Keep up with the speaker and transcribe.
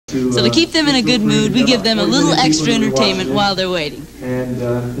So to keep them in a good mood, we give them a little extra entertainment while they're waiting. And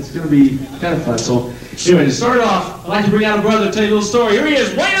it's going to be kind of fun. So anyway, to start off, I'd like to bring out a brother to tell you a little story. Here he is,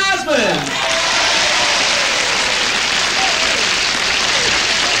 Wayne Osmond!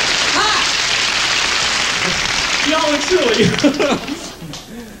 Y'all are silly.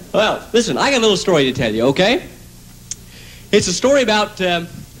 Well, listen, I got a little story to tell you, okay? It's a story about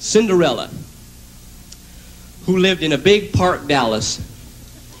Cinderella, who lived in a big park, Dallas,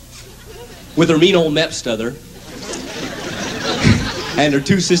 with her mean old Mepstother and her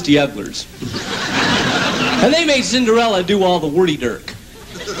two sisty Uglers. And they made Cinderella do all the wordy-dirk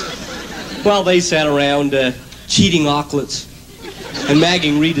while they sat around cheating auklets and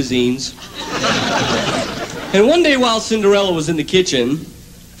magging Rita-zines. And one day while Cinderella was in the kitchen,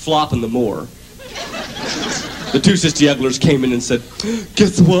 flopping the moor, the two sisty Uglers came in and said,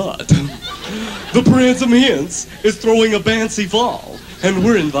 "Guess what? The Pransom Hints is throwing a Bancy Fall, and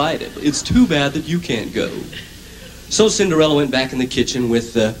we're invited. It's too bad that you can't go." So Cinderella went back in the kitchen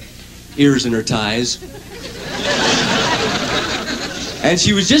with ears in her ties. And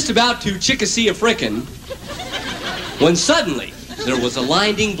she was just about to chickasee a frickin' when suddenly there was a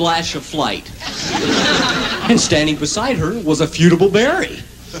blinding flash of flight. And standing beside her was a feudable berry.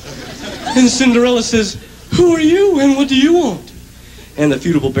 And Cinderella says, "Who are you and what do you want?" And the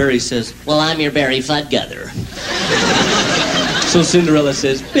feudable berry says, "Well, I'm your berry fudguther." So Cinderella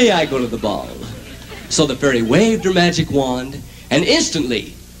says, "May I go to the ball?" So the fairy waved her magic wand, and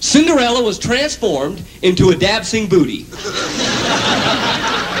instantly Cinderella was transformed into a dancing booty.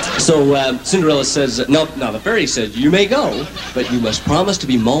 So Cinderella says, no, the fairy says, "You may go, but you must promise to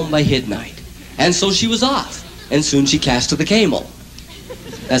be home by midnight." And so she was off, and soon she cast to the camel.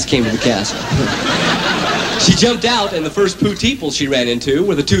 That's came to the castle. She jumped out, and the first poo-teeple she ran into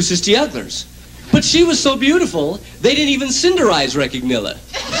were the two sisty Uglers. But she was so beautiful, they didn't even cinderize Recognilla.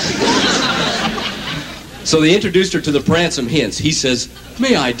 So they introduced her to the Pransom Hints. He says,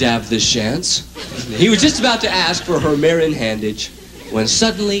 "May I dab this chance?" He was just about to ask for her mare in handage, when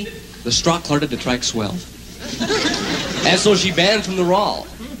suddenly the straw clarted to trike swell. And so she banned from the rawl.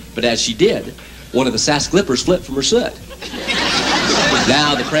 But as she did, one of the sass-clippers flipped from her soot.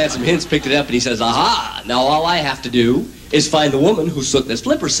 Now the Pransom Hints picked it up and he says, "Aha! Now all I have to do is find the woman whose soot this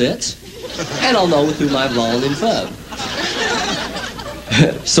flipper sits, and I'll know with whom I've lolled in fub."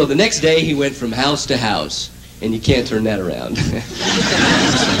 So the next day he went from house to house, and you can't turn that around.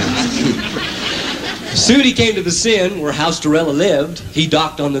 Soon he came to the Sin where Housterella lived. He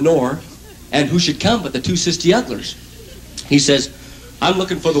docked on the Nor, and who should come but the two sisty Uglers. He says, "I'm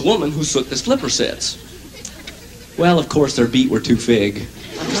looking for the woman whose soot this flipper sits." Well, of course, their beat were too fig.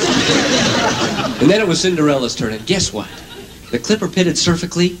 And then it was Cinderella's turn, and guess what? The clipper pitted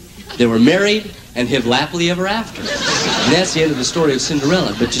surfically, they were married, and lived happily ever after. And that's the end of the story of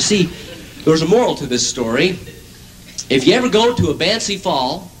Cinderella. But you see, there's a moral to this story. If you ever go to a Bancy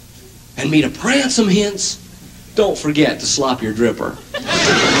Fall and meet a Pransom Hints, don't forget to slop your dripper.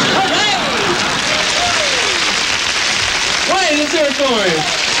 Wayne, let's hear it for you.